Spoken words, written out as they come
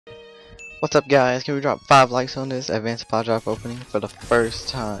What's up, guys? Can we drop 5 likes on this advanced supply drop opening for the first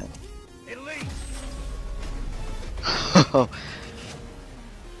time?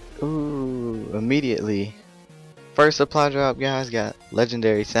 Ooh, immediately. First supply drop, guys, got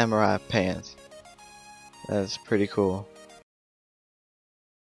legendary samurai pants. That's pretty cool.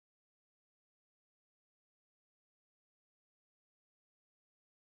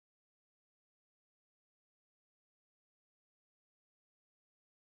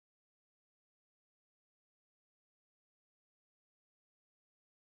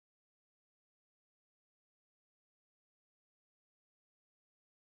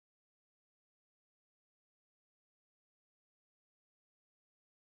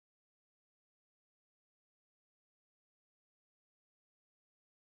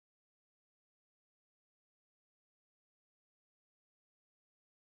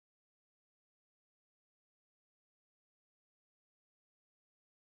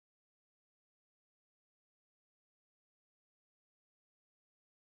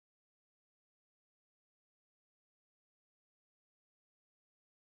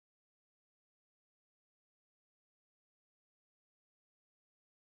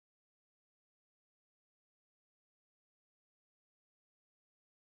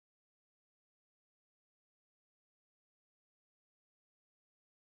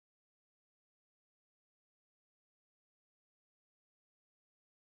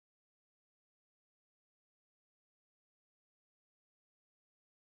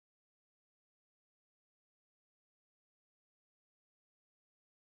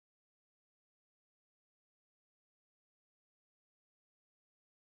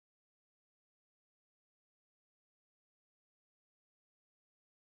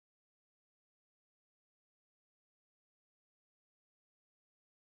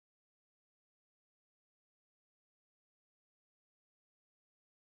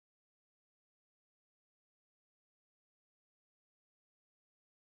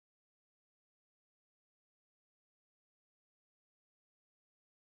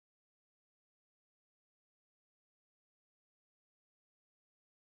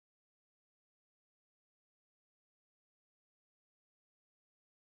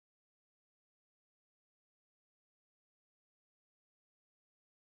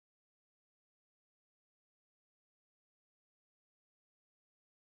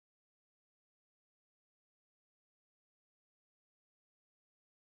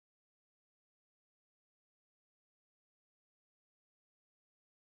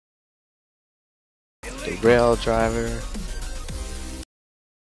 The rail driver.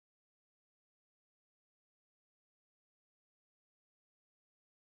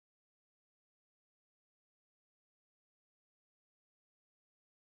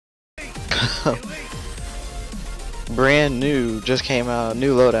 Brand new, just came out,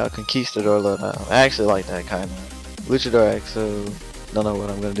 new loadout, Conquistador loadout. I actually like that kind of. Luchador XO, don't know what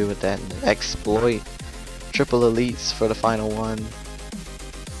I'm gonna do with that. Exploit, triple elites for the final one.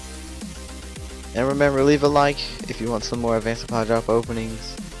 And remember, leave a like if you want some more advanced supply drop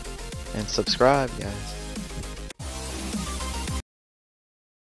openings, and subscribe, guys.